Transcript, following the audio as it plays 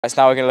So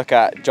now we're going to look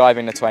at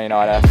jibing the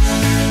 29er.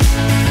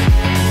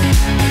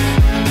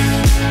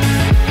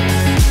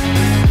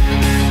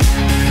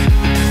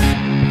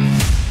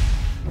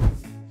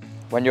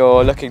 When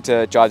you're looking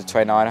to jibe the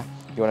 29er,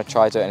 you want to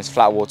try to do it in as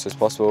flat water as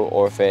possible,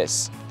 or if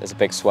there's a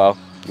big swell,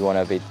 you want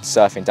to be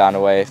surfing down the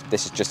wave.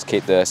 This is just to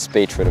keep the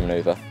speed through the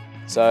manoeuvre.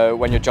 So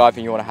when you're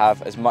jibing, you want to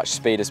have as much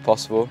speed as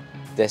possible.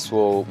 This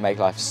will make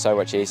life so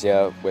much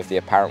easier. With the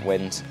apparent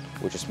wind,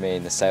 will just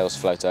mean the sails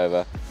float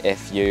over.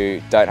 If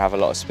you don't have a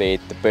lot of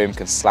speed, the boom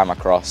can slam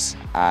across,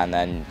 and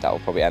then that will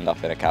probably end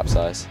up in a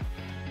capsize.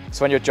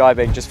 So when you're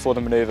jibing, just for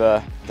the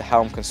manoeuvre, the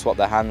helm can swap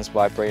their hands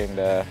by bringing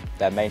their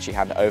main sheet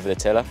hand over the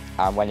tiller.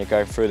 And when you're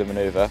going through the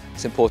manoeuvre,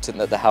 it's important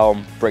that the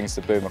helm brings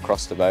the boom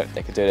across the boat.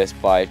 They can do this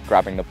by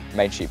grabbing the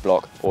main sheet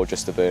block or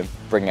just the boom,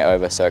 bringing it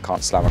over so it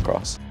can't slam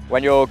across.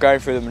 When you're going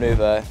through the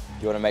manoeuvre,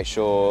 you want to make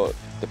sure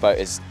the boat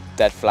is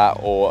dead flat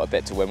or a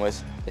bit to windward.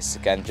 It's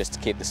again just to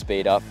keep the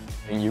speed up.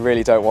 And you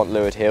really don't want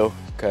leeward heel,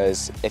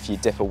 because if you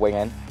dip a wing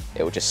in,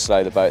 it will just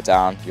slow the boat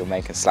down, your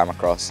main can slam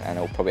across and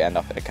it will probably end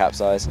up in a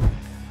capsize.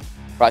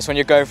 Right, so when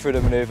you're going through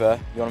the manoeuvre,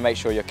 you want to make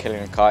sure you're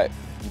killing the kite.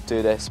 You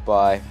do this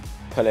by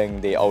pulling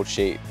the old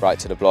sheet right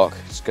to the block.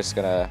 It's just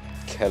going to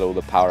kill all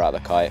the power out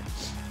of the kite.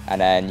 And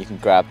then you can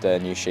grab the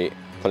new sheet,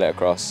 pull it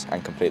across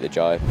and complete the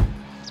jibe.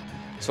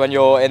 So when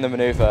you're in the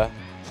manoeuvre,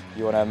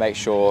 you want to make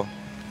sure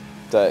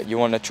that you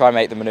want to try and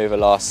make the manoeuvre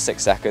last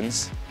 6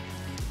 seconds.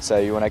 So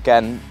you want to,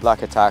 again,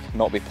 like attack,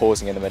 not be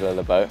pausing in the middle of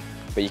the boat,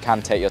 but you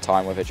can take your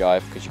time with a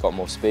jibe because you've got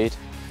more speed.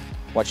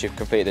 Once you've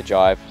completed the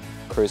jibe,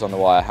 crew's on the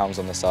wire, helm's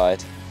on the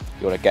side.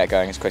 You want to get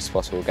going as quick as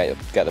possible, get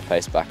the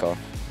pace back on.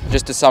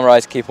 Just to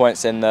summarise key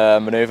points in the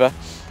manoeuvre,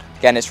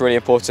 again, it's really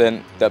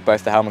important that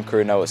both the helm and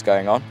crew know what's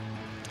going on,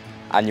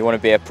 and you want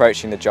to be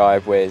approaching the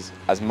jibe with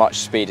as much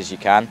speed as you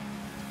can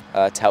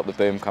to help the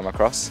boom come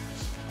across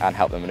and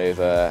help the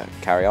manoeuvre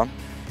carry on.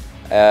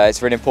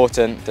 It's really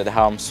important that the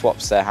helm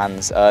swaps their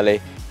hands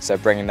early, so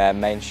bringing their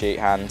main sheet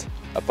hand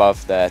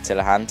above their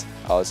tiller hand,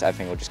 or else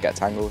everything will just get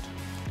tangled.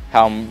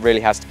 Helm really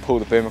has to pull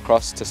the boom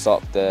across to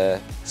stop the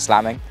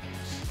slamming.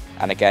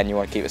 And again, you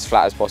want to keep it as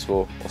flat as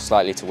possible or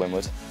slightly to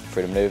windward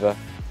through the manoeuvre.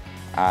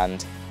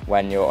 And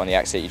when you're on the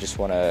exit, you just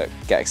want to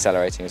get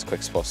accelerating as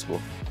quick as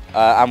possible.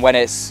 And when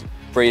it's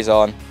breeze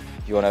on,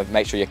 you want to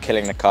make sure you're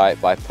killing the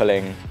kite by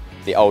pulling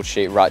the old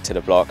sheet right to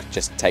the block.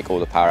 Just take all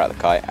the power out of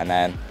the kite, and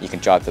then you can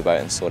jibe the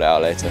boat and sort it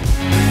out later.